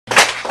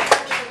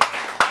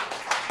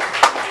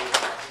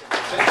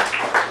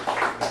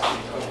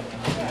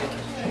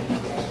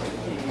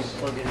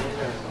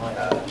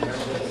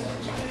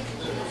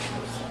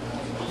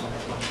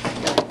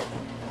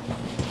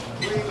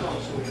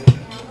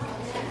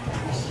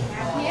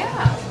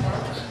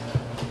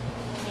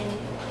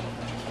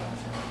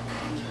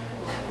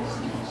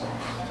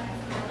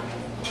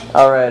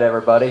Alright,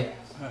 everybody.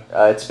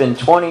 It's been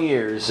 20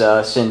 years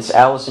since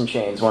Alice in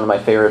Chains, one of my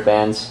favorite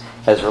bands,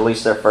 has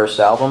released their first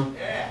album.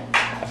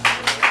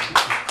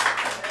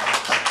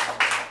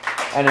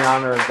 And in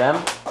honor of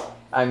them,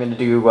 I'm going to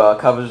do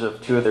covers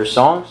of 2 of their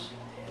songs.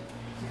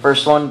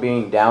 First one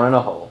being Down in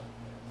a Hole.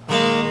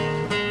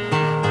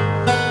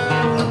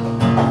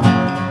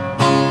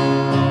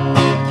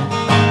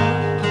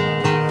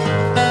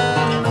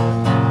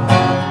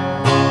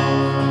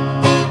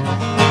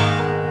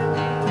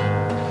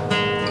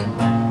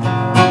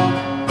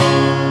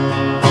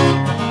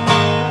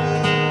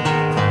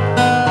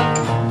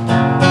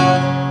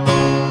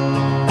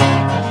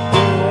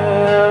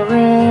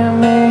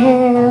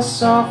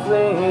 Softly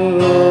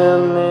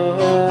in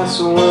this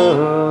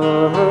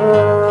world,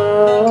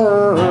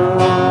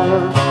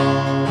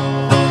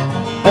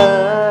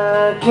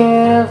 I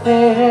give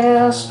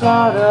this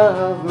part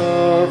of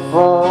me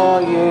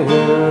for you.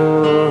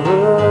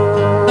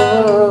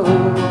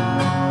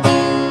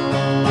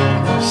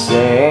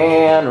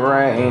 Sand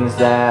rains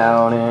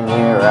down and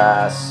here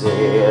I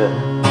sit,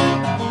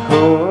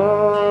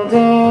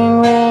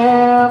 holding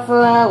red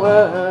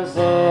flowers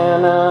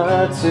in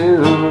a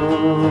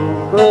tube.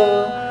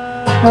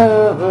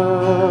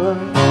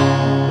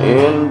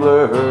 In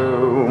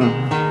bloom,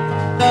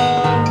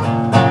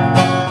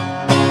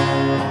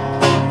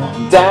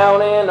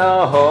 down in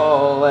a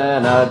hole,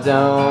 and I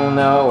don't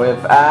know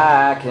if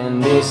I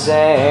can be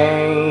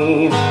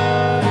saved.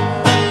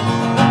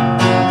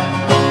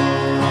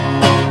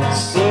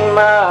 See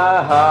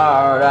my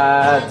heart,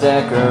 I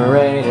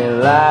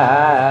decorated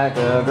like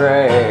a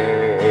grave.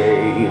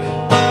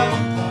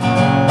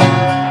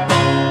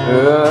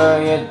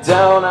 You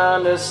don't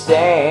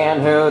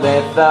understand who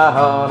they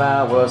thought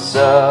I was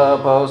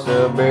supposed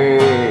to be.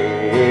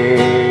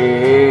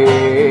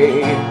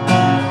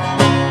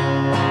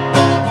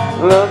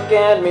 Look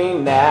at me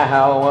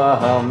now,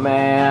 a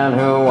man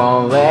who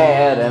won't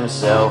let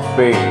himself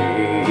be.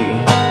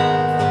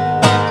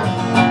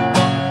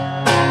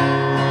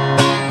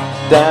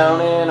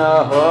 Down in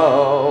a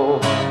hole,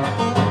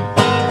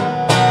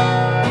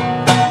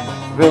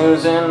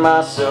 losing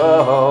my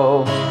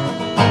soul.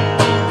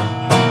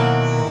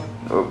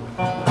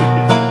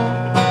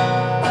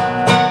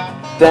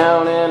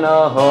 Down in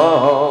a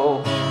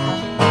hole,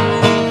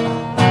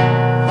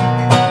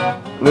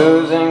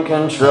 losing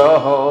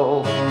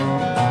control.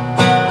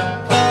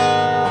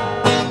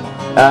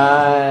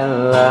 I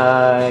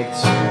like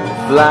to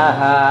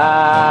fly,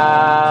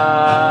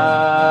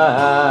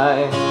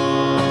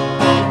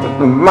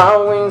 but my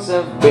wings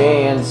have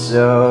been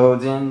so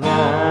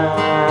denied.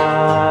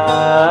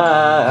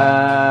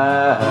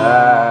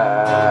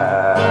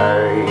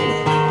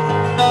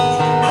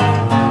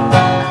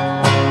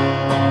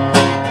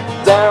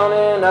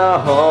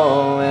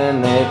 Hole,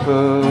 and they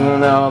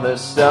put all the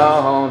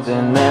stones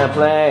in their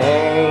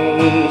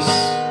place.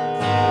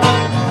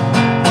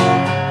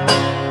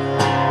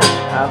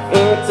 I've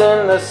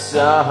eaten the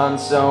sun,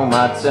 so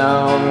my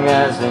tongue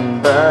has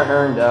been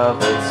burned of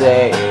the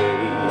taste.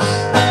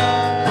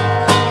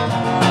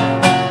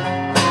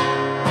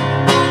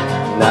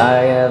 And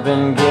I have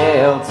been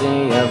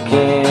guilty of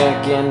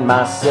kicking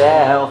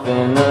myself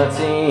in the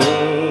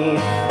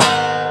teeth.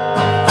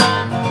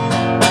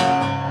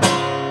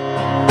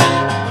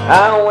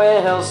 I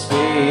will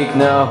speak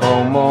no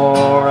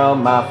more of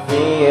my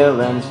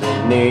feelings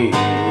beneath.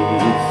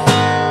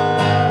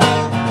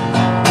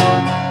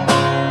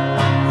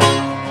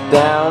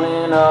 Down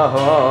in a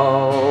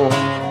hole,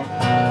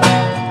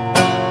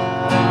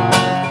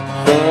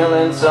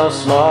 feeling so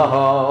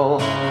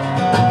small.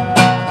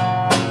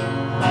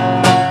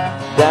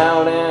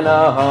 Down in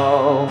a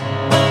hole,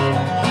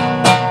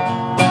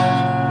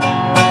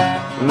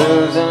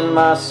 losing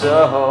my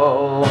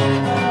soul.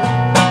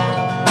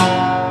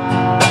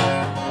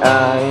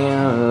 I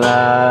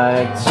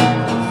like to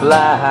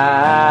fly,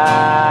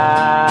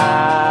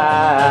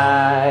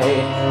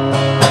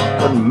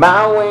 but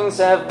my wings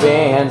have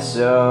been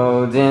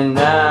so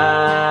denied.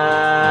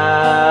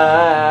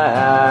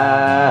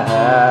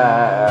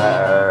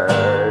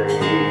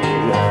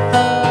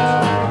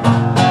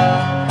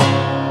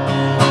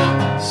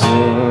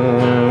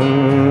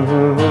 Soon,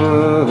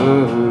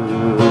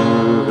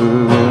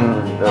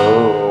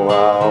 oh, I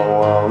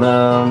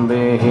wanna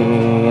be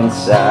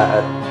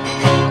inside.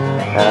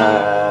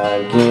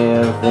 I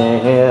give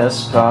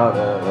this part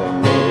of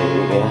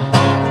me.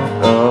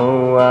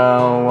 Oh,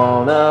 I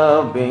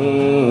wanna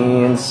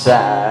be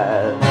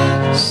inside.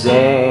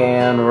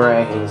 Sand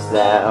rains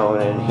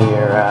down and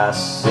here I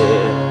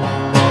sit,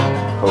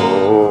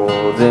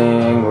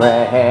 holding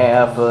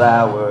red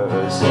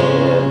flowers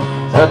in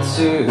a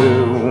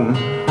tube.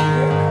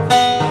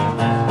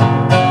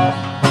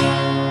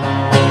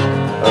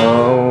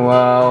 Oh, I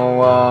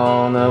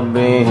wanna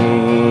be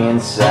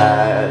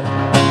inside.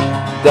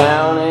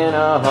 Down in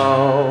a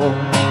hole,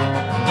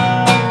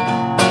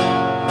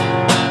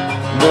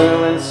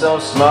 doing so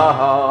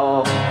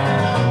small.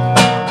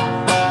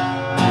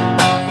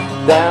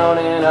 Down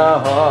in a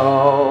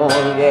hole,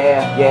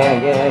 yeah, yeah,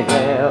 yeah,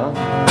 yeah.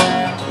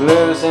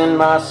 Losing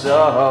my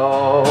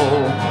soul.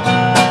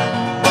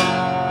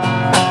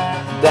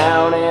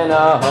 down in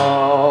a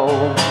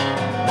hole,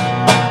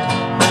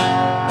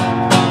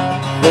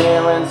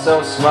 feeling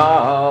so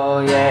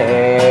small,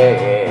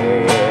 yeah,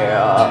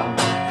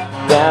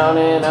 down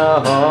in a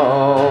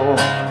hole,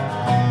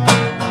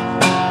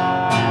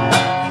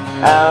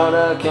 out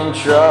of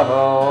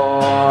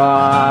control.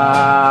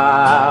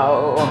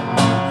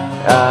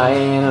 I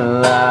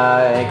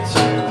like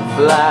to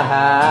fly,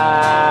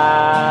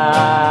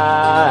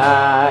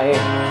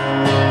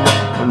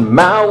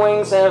 my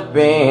wings have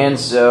been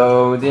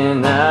so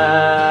denied.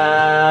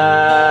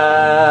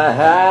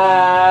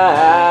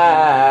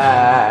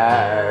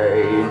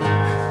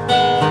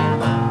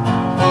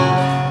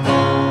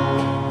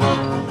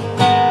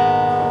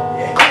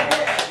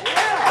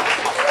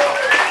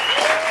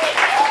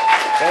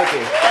 Thank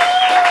you.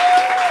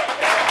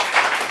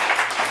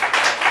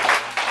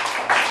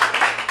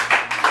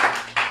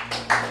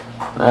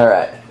 All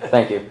right,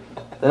 thank you.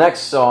 The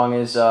next song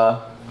is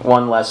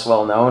one less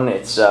well known.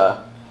 It's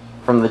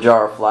from the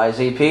Jar of Flies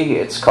EP.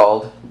 It's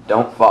called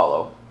Don't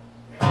Follow.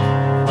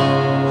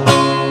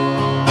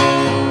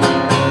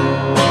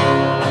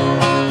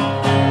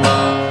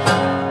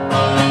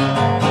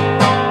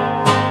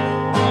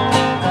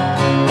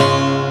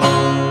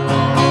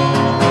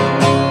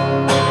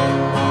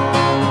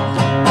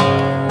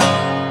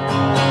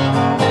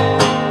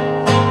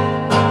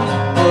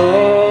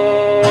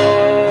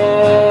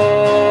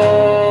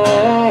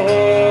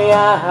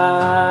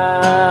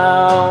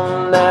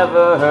 I'm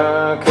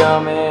never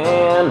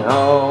coming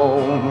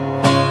home.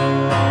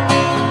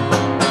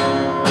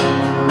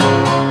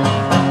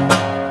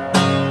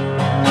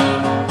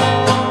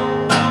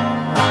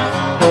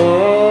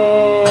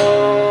 Hey,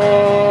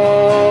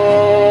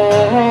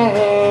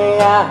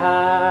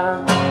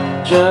 I'm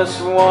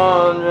just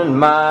wandering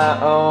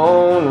my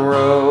own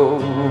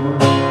road.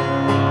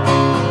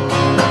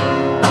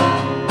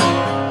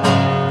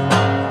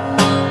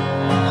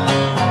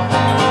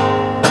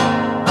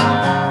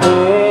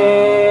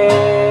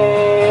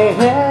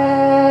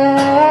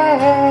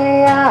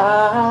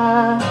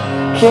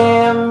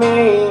 Can't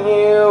meet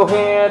you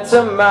here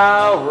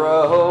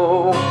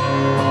tomorrow.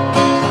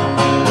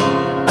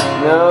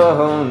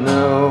 No,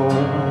 no.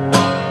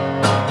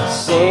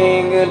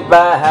 Say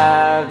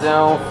goodbye,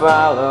 don't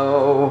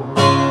follow.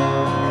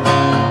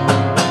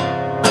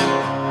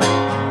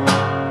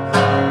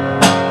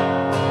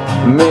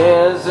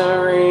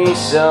 Misery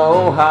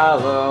so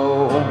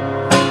hollow.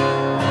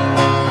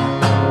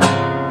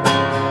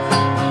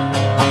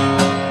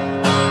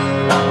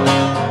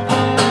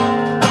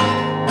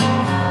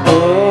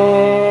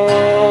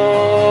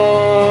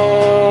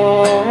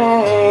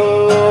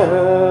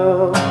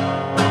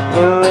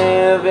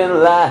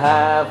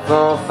 Life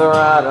full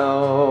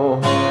throttle.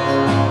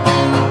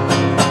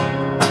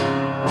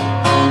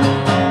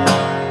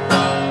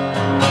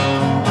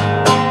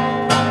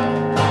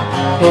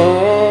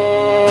 Hey,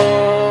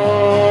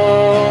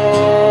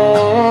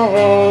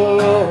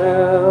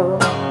 you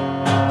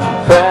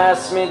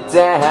pass me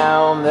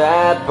down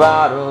that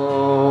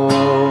bottle,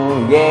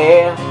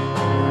 yeah.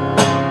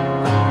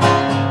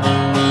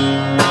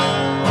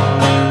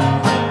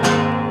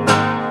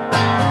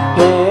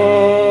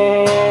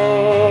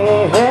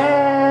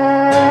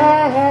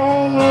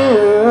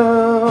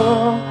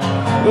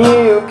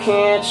 You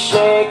can't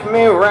shake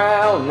me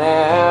round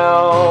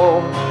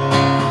now.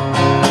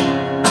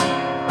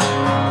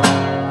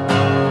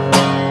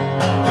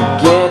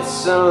 Get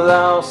so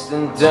lost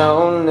and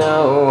don't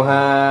know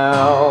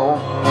how.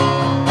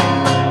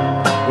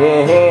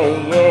 Yeah,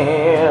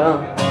 yeah.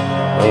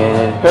 And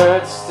it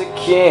hurts to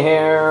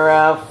care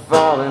I've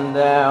fallen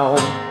down.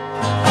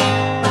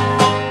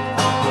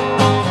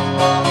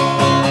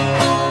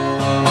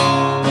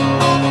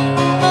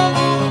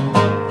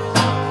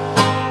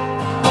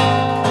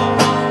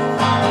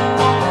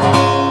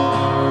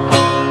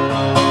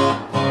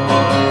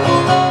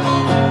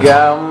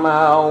 Got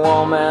my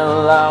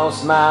woman,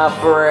 lost my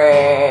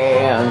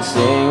friends,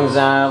 things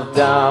I've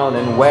done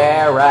and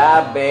where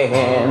I've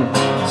been.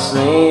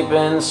 Sleep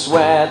and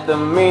sweat, the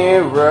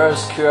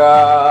mirror's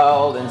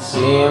cold, and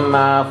see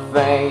my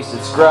face,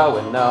 it's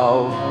growing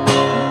old.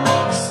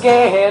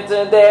 Scared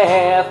to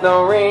death,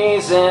 no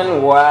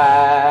reason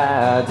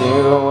why.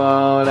 Do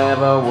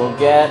whatever will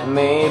get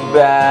me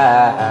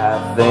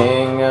by.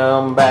 Think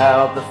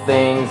about the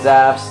things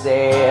I've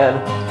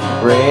said.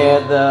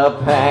 Rid the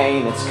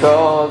pain, it's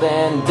cold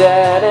and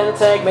dead, and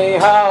take me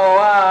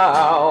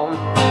home.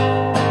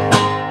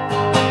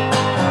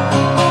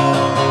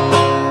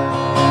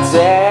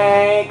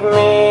 Take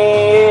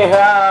me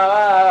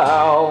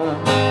home.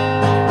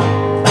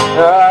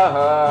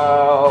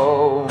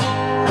 Oh,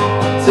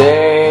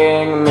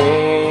 take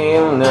me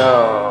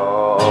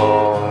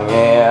home,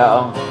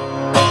 yeah.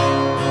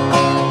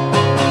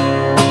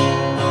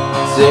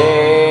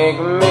 Take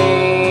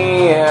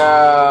me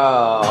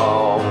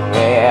home,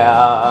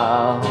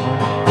 yeah.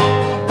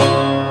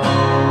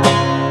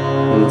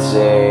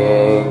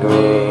 Take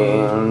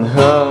me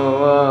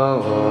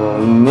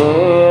home,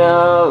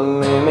 yeah.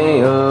 Leave me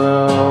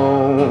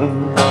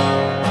alone.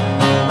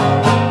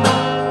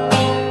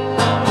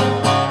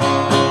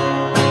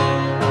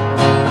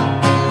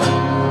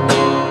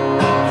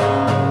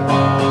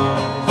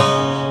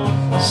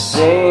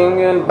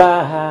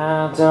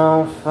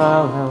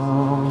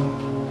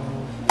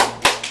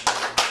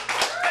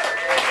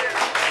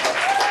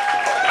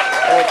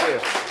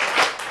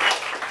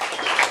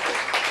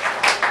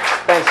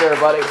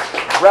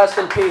 everybody. Rest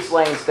in peace,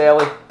 Lane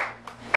Staley.